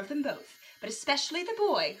 Beware of them both, but especially the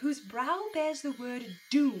boy whose brow bears the word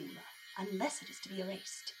doom, unless it is to be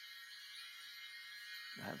erased.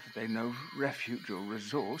 Have they no refuge or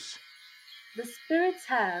resource? The spirit's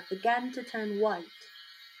hair began to turn white,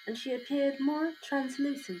 and she appeared more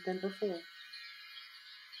translucent than before.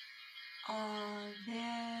 Are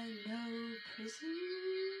there no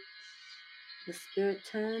prisons? The spirit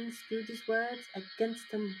turned Scrooge's words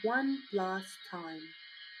against him one last time.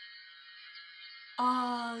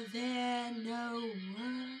 Are there no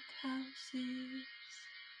workhouses?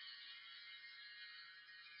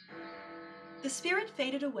 The spirit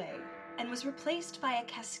faded away and was replaced by a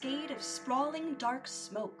cascade of sprawling dark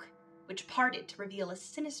smoke, which parted to reveal a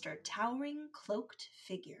sinister, towering, cloaked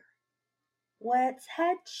figure. Where its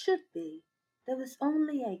head should be, there was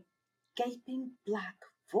only a gaping black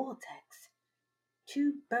vortex.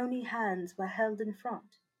 Two bony hands were held in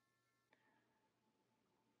front.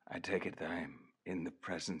 I take it that I am in the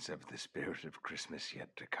presence of the spirit of Christmas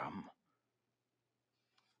yet to come.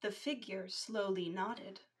 The figure slowly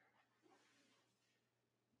nodded.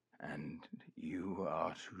 And you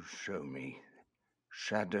are to show me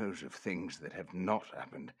shadows of things that have not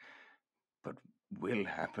happened, but will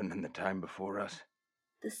happen in the time before us.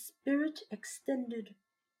 The spirit extended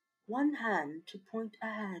one hand to point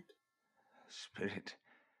ahead. Spirit,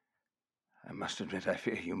 I must admit I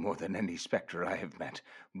fear you more than any spectre I have met.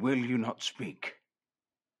 Will you not speak?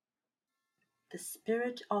 The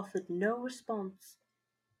spirit offered no response.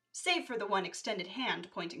 Save for the one extended hand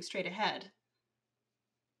pointing straight ahead.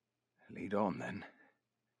 Lead on, then.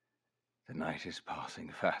 The night is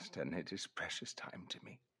passing fast, and it is precious time to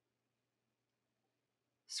me.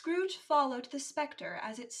 Scrooge followed the spectre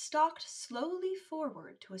as it stalked slowly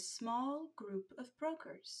forward to a small group of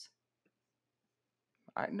brokers.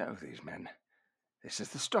 I know these men. This is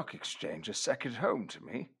the stock exchange, a second home to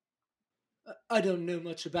me. I don't know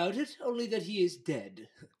much about it, only that he is dead.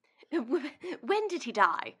 When did he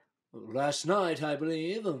die? Last night, I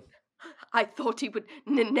believe. I thought he would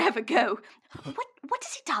never go. What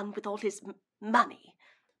has he done with all his money?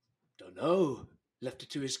 Don't know. Left it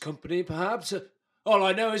to his company, perhaps. All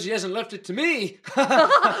I know is he hasn't left it to me.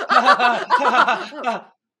 I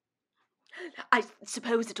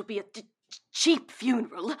suppose it'll be a cheap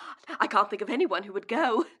funeral. I can't think of anyone who would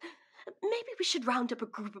go. Maybe we should round up a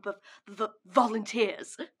group of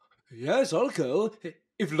volunteers. Yes, I'll go.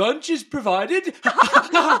 If lunch is provided.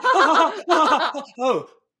 Oh.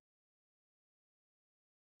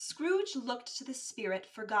 Scrooge looked to the spirit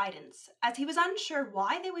for guidance, as he was unsure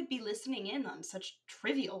why they would be listening in on such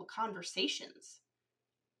trivial conversations.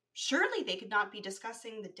 Surely they could not be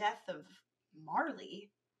discussing the death of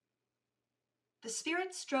Marley. The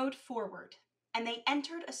spirit strode forward, and they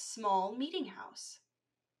entered a small meeting house.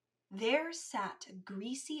 There sat a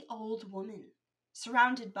greasy old woman,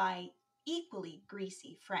 surrounded by equally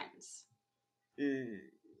greasy friends.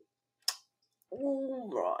 All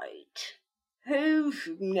right. Who's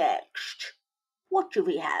next? What do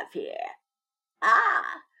we have here?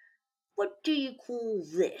 What do you call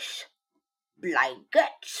this?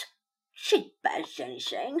 Blankets? Cheap as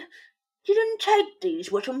anything. You didn't take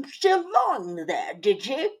these with them still lying there, did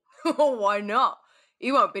you? Oh, why not?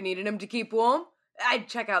 You won't be needing them to keep warm. I'd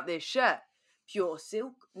check out this shirt. Pure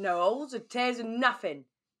silk, no holes or tears or nothing.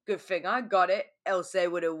 Good thing I got it, else they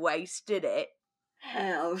would have wasted it.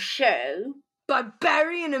 How so? By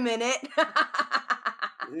burying them in it.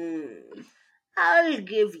 I'll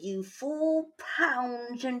give you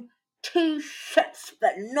 £4 and 2 cents,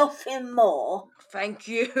 but nothing more. Thank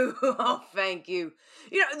you. Oh, thank you.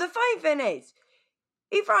 You know, the funny thing is,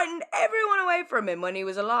 he frightened everyone away from him when he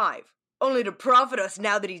was alive, only to profit us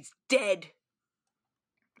now that he's dead.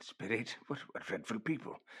 Spirit, what dreadful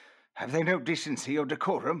people. Have they no decency or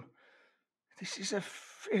decorum? This is a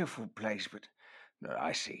fearful place, but... No,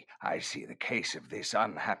 I see the case of this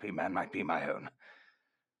unhappy man might be my own.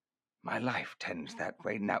 My life tends that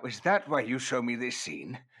way. Now, is that why you show me this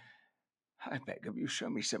scene? I beg of you, show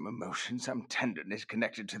me some emotion, some tenderness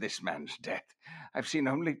connected to this man's death. I've seen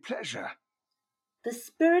only pleasure. The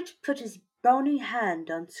spirit put his bony hand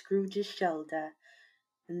on Scrooge's shoulder,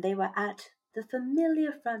 and they were at the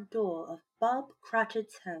familiar front door of Bob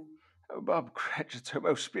Cratchit's home. Oh, Bob Cratchit's home.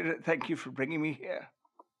 Oh, Spirit, thank you for bringing me here.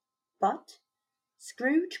 But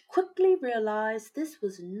Scrooge quickly realized this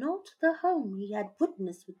was not the home he had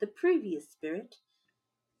witnessed with the previous spirit.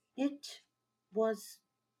 It was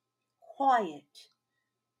quiet.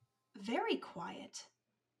 Very quiet.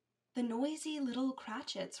 The noisy little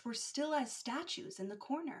Cratchits were still as statues in the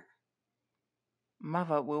corner.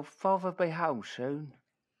 Mother, will Father be home soon?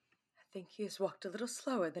 I think he has walked a little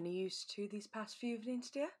slower than he used to these past few evenings,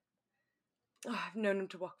 dear. Oh, I've known him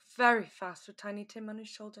to walk very fast with Tiny Tim on his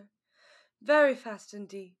shoulder. Very fast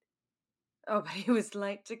indeed. Oh, but he was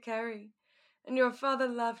light to carry, and your father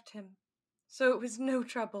loved him, so it was no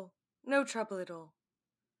trouble at all.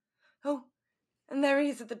 Oh, and there he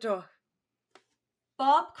is at the door.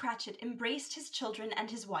 Bob Cratchit embraced his children and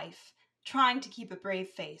his wife, trying to keep a brave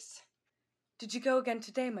face. Did you go again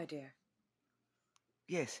today, my dear?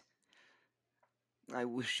 Yes. I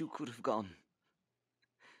wish you could have gone.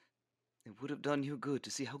 It would have done you good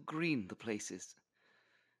to see how green the place is.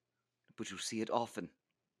 But you see it often.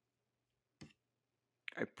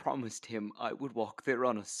 I promised him I would walk there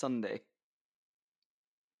on a Sunday.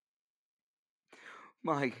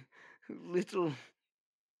 My little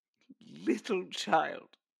child.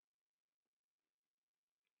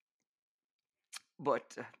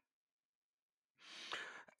 But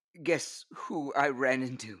guess who I ran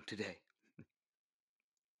into today?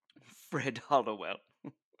 Fred Hollowell,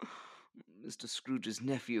 Mr. Scrooge's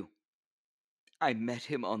nephew. I met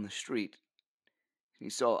him on the street. He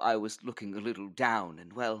saw I was looking a little down,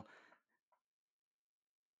 and well,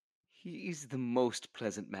 he's the most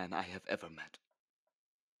pleasant man I have ever met.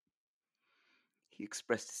 He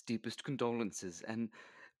expressed his deepest condolences and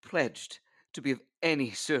pledged to be of any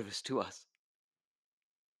service to us.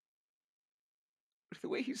 But the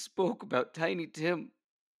way he spoke about Tiny Tim,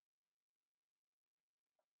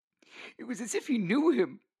 it was as if he knew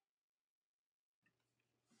him.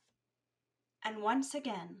 And once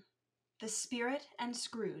again, the spirit and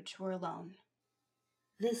Scrooge were alone.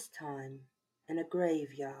 This time in a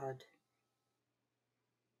graveyard.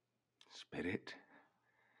 Spirit,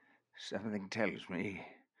 something tells me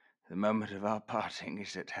the moment of our parting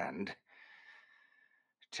is at hand.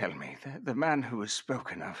 Tell me, the man who was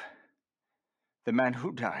spoken of, the man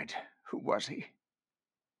who died, who was he?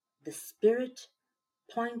 The spirit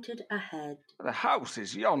pointed ahead. The house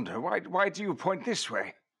is yonder. Why do you point this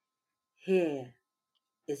way? Here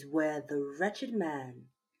is where the wretched man,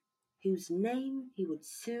 whose name he would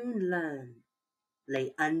soon learn,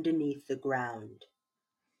 lay underneath the ground.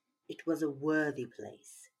 It was a worthy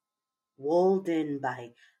place, walled in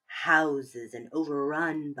by houses and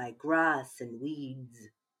overrun by grass and weeds.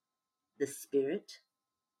 The spirit,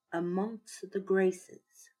 amongst the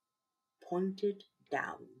graces, pointed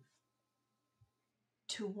down.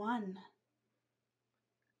 To one.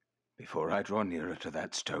 Before I draw nearer to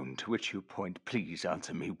that stone to which you point, please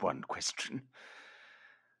answer me one question.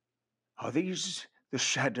 Are these the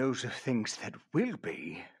shadows of things that will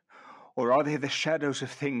be, or are they the shadows of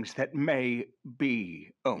things that may be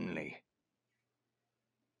only?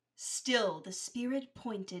 Still the spirit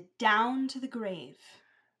pointed down to the grave.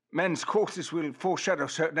 Men's courses will foreshadow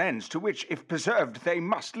certain ends, to which, if preserved, they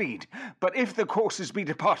must lead. But if the courses be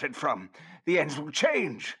departed from, the ends will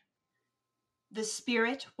change. The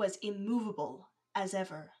spirit was immovable as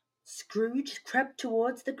ever. Scrooge crept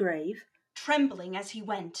towards the grave, trembling as he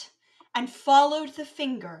went, and followed the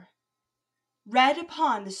finger, read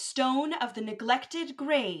upon the stone of the neglected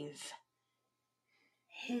grave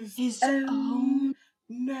his own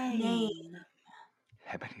name.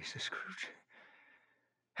 Ebenezer Scrooge,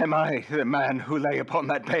 am I the man who lay upon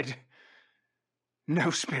that bed?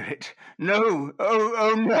 No, spirit, no,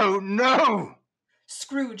 oh, no, no!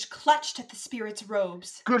 Scrooge clutched at the spirit's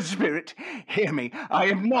robes. Good spirit, hear me. I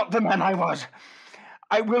am not the man I was.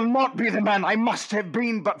 I will not be the man I must have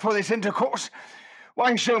been but for this intercourse.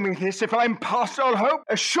 Why show me this if I'm past all hope?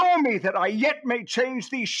 Assure me that I yet may change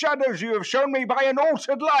these shadows you have shown me by an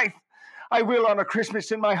altered life. I will honor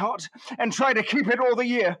Christmas in my heart and try to keep it all the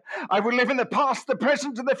year. I will live in the past, the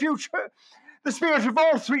present, and the future. The spirit of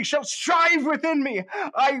all three shall strive within me.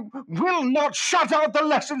 I will not shut out the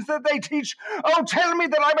lessons that they teach. Oh, tell me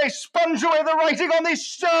that I may sponge away the writing on this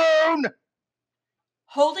stone.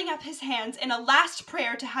 Holding up his hands in a last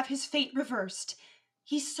prayer to have his fate reversed,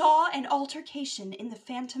 he saw an altercation in the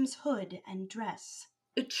phantom's hood and dress.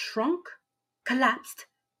 It shrunk, collapsed,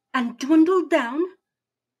 and dwindled down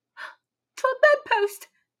to a bedpost.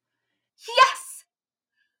 Yes!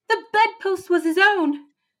 The bedpost was his own.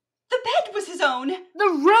 The bed was his own. The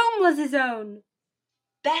room was his own.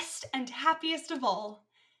 Best and happiest of all,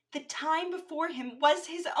 the time before him was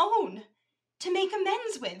his own, to make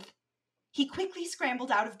amends with. He quickly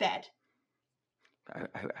scrambled out of bed.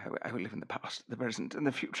 I will live in the past, the present, and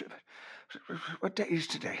the future. What day is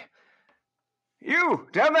today? You,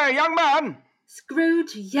 down there, young man!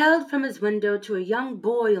 Scrooge yelled from his window to a young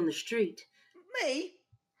boy on the street. Me?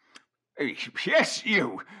 Yes,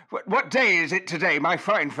 you. What day is it today, my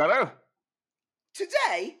fine fellow?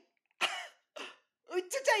 Today?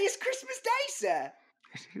 Today is Christmas Day, sir.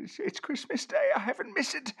 It's Christmas Day. I haven't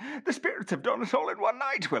missed it. The spirits have done it all in one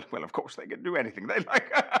night. Well, of course they can do anything they like.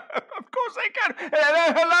 Of course they can.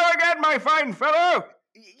 Hello again, my fine fellow.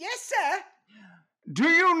 Yes, sir. Do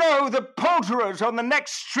you know the poulterers on the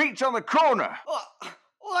next street on the corner? Well,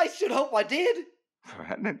 I should hope I did.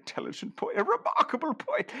 An intelligent boy, a remarkable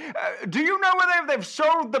boy. Do you know whether they've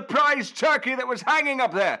sold the prize turkey that was hanging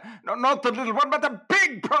up there? No, not the little one, but the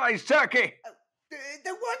big prize turkey.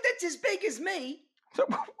 The one that's as big as me. So,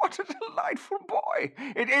 what a delightful boy.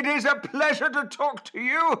 It is a pleasure to talk to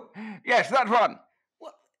you. Yes, that one.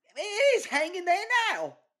 Well, it is hanging there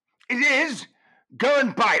now. It is? Go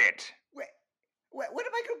and buy it. What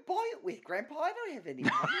am I going to buy it with, Grandpa? I don't have any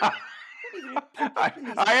money.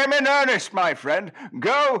 I am in earnest, my friend.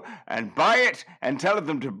 Go and buy it and tell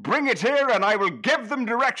them to bring it here, and I will give them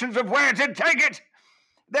directions of where to take it.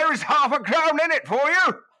 There is £0.50 in it for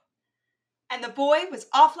you. And the boy was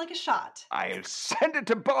off like a shot. I'll send it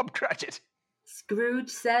to Bob Cratchit. Scrooge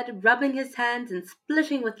said, rubbing his hands and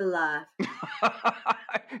splitting with a laugh.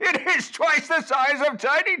 It is twice the size of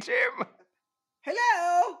Tiny Tim.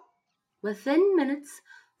 Hello? Within minutes,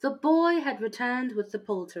 the boy had returned with the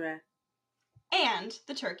poulterer. And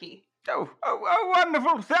the turkey. Oh,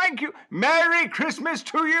 wonderful. Thank you. Merry Christmas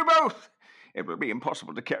to you both. It will be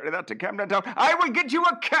impossible to carry that to Camden Town. I will get you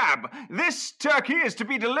a cab. This turkey is to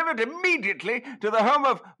be delivered immediately to the home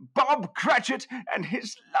of Bob Cratchit and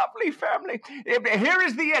his lovely family. Here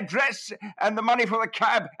is the address and the money for the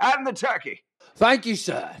cab and the turkey. Thank you,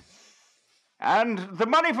 sir. And the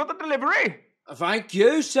money for the delivery. Thank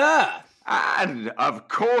you, sir. And, of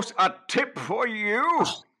course, a tip for you.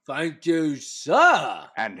 Oh, thank you, sir.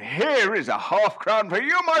 And here is £0.50 for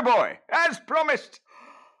you, my boy, as promised.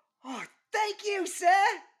 Oh, thank you, sir.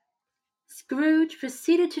 Scrooge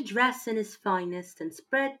proceeded to dress in his finest and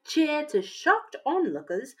spread cheer to shocked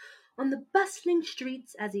onlookers on the bustling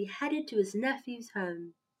streets as he headed to his nephew's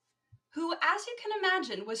home. Who, as you can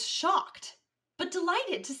imagine, was shocked, but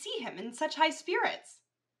delighted to see him in such high spirits.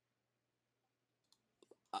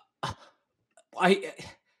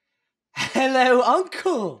 Hello,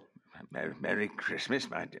 Uncle. Merry Christmas,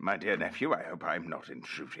 my dear nephew. I hope I'm not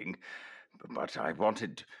intruding, but I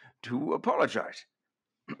wanted to apologize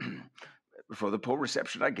for the poor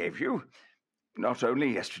reception I gave you, not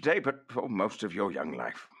only yesterday, but for most of your young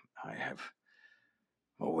life. I have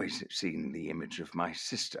always seen the image of my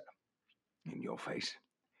sister in your face.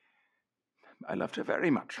 I loved her very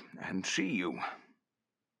much, and she you.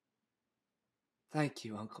 Thank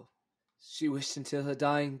you, Uncle. She wished until her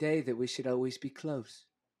dying day that we should always be close.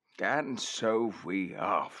 And so we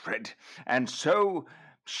are, Fred, and so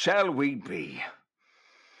shall we be.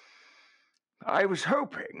 I was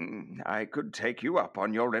hoping I could take you up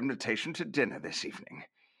on your invitation to dinner this evening,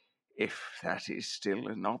 if that is still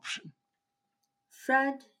an option.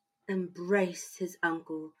 Fred embraced his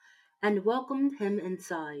uncle and welcomed him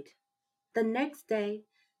inside. The next day,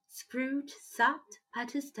 Scrooge sat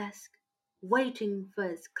at his desk, waiting for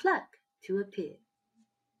his clerk to appear.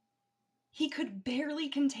 He could barely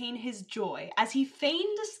contain his joy as he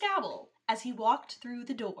feigned a scowl as he walked through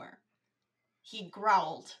the door. He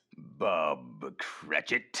growled, Bob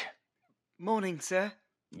Cratchit. Morning, sir.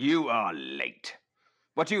 You are late.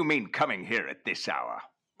 What do you mean coming here at this hour?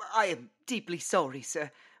 I am deeply sorry,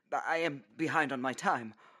 sir. I am behind on my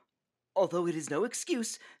time. Although it is no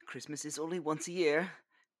excuse, Christmas is only once a year.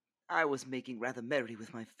 I was making rather merry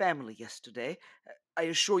with my family yesterday. I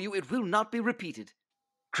assure you it will not be repeated.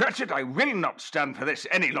 Cratchit, I will not stand for this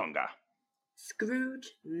any longer.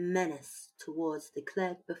 Scrooge menaced towards the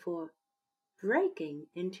clerk before breaking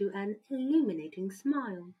into an illuminating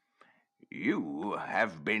smile. You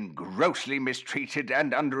have been grossly mistreated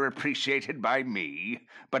and underappreciated by me,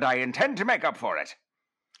 but I intend to make up for it.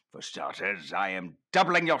 For starters, I am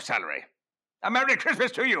doubling your salary. A Merry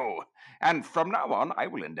Christmas to you! And from now on, I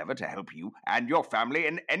will endeavor to help you and your family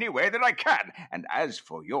in any way that I can. And as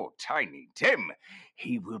for your Tiny Tim,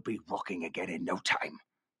 he will be walking again in no time.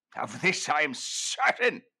 Of this I am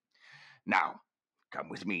certain. Now, Come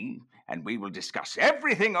with me, and we will discuss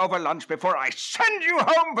everything over lunch before I send you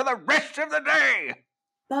home for the rest of the day.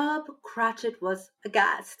 Bob Cratchit was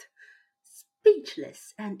aghast,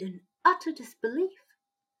 speechless, and in utter disbelief.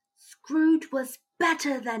 Scrooge was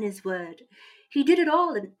better than his word. He did it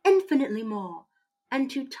all and infinitely more. And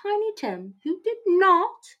to Tiny Tim, who did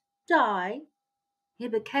not die, he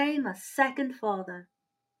became a second father.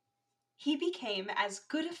 He became as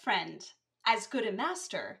good a friend, as good a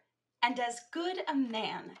master, and as good a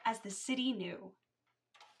man as the city knew.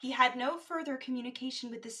 He had no further communication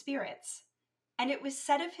with the spirits, and it was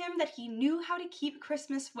said of him that he knew how to keep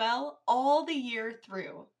Christmas well all the year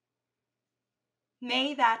through.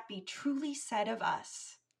 May that be truly said of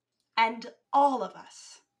us, and all of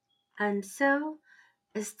us. And so,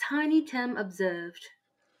 as Tiny Tim observed,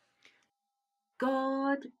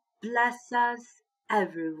 God bless us,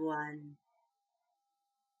 everyone.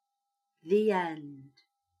 The end.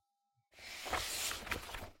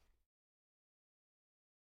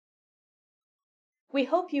 We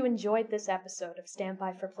hope you enjoyed this episode of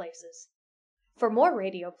Standby for Places. For more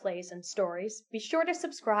radio plays and stories, be sure to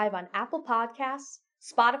subscribe on Apple Podcasts,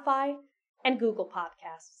 Spotify, and Google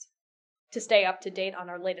Podcasts. To stay up to date on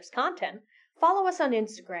our latest content, follow us on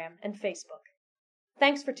Instagram and Facebook.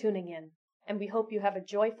 Thanks for tuning in, and we hope you have a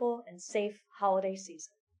joyful and safe holiday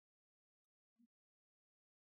season.